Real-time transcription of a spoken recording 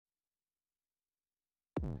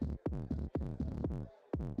I'm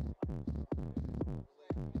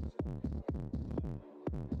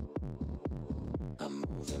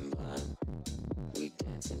moving blind, we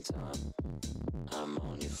dance in time. I'm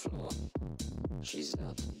on your floor, she's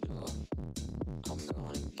out the door. I'm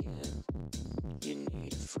gone again, you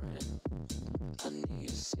need a friend. I need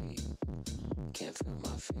a seat, can't feel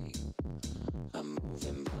my feet. I'm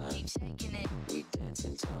moving blind, keep shaking it. We dance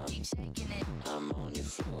in time, keep shaking it. I'm on your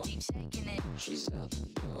floor, keep shaking it. She's out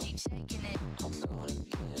the door, keep shaking it. I'm gone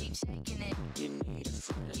again, keep shaking it. You need a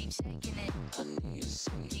friend, keep shaking it. I need a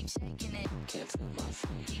seat, keep shaking it. Can't feel my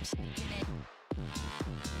feet, keep shaking it.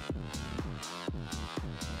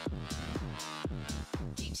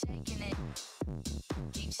 Keep shaking it.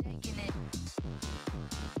 Keep shaking it.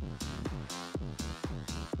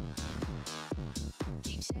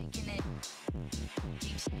 Keep shaking it.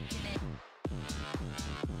 Keep shaking it.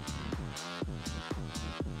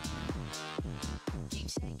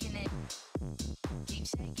 Keep shaking it. Keep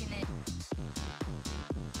shaking it.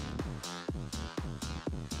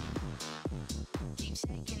 Keep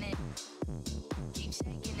shaking it. Keep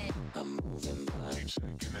shaking it. I'm moving blind. Keep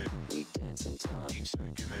shaking it. We dance in time. Keep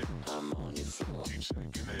shaking it. I'm on your floor. Keep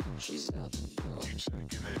shaking it. She's out the door. Keep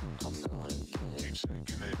shaking it. I'm gone again. Keep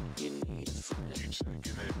shaking it. You need a friend. Keep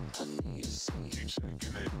shaking it. I need a seat. Keep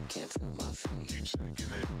shaking it. Can't feel my feet. Keep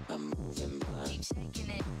shaking it. I'm moving blind. Keep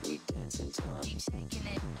shaking it. We dance in time. Keep shaking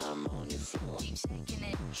it. I'm on your floor. Keep shaking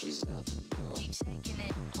it. She's out the door. Keep shaking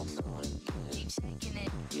it. I'm gone again. Keep shaking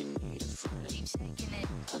it. You need a friend. Keep shaking it.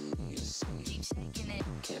 I need a seat. Keep shaking it.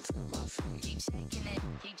 Can't feel my feet. Keep shaking it.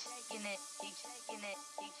 Keep shaking it. Keep shaking it.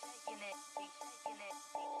 Keep shaking it. Keep shaking it.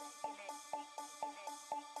 Keep shaking it.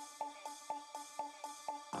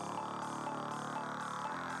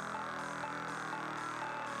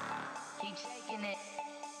 Keep shaking it.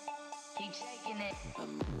 Keep shaking it.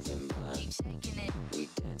 I'm moving blind. Keep shaking it. We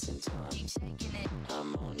dance in time. Keep shaking it.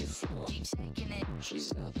 I'm on your floor. Keep shaking it.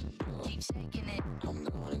 She's out the door. Keep shaking it. I'm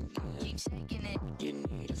gone again. Keep shaking it. You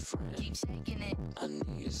need a friend. Keep shaking it. I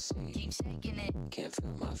need a seat. Keep shaking it. Can't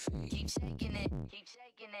feel my feet. Keep shaking it. Keep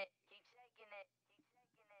shaking it. Keep shaking it. Keep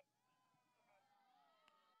shaking it.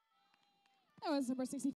 That was number 60.